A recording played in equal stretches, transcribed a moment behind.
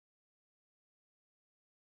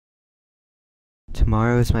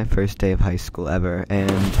Tomorrow is my first day of high school ever, and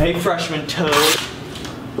hey, freshman toad.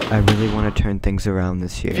 I really want to turn things around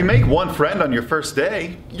this year. If you make one friend on your first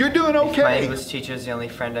day, you're doing okay. If my English teacher is the only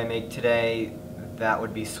friend I make today, that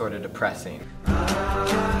would be sort of depressing.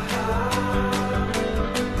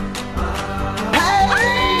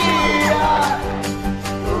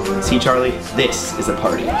 See, Charlie, this is a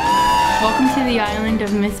party. Welcome to the island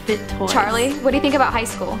of misfit toys. Charlie, what do you think about high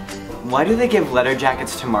school? Why do they give letter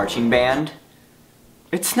jackets to marching band?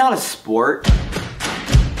 It's not a sport.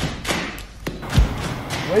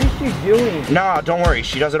 What is she doing? Nah, don't worry,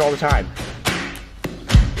 she does it all the time.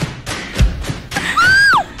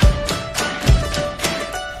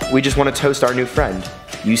 We just want to toast our new friend.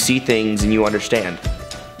 You see things and you understand.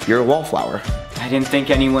 You're a wallflower. I didn't think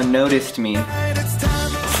anyone noticed me. C-!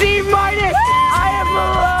 I am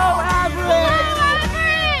below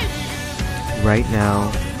average! Right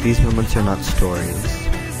now, these moments are not stories.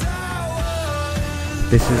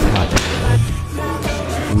 This is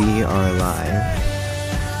happening. We are alive.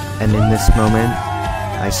 And in this moment,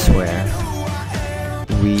 I swear,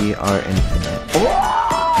 we are infinite.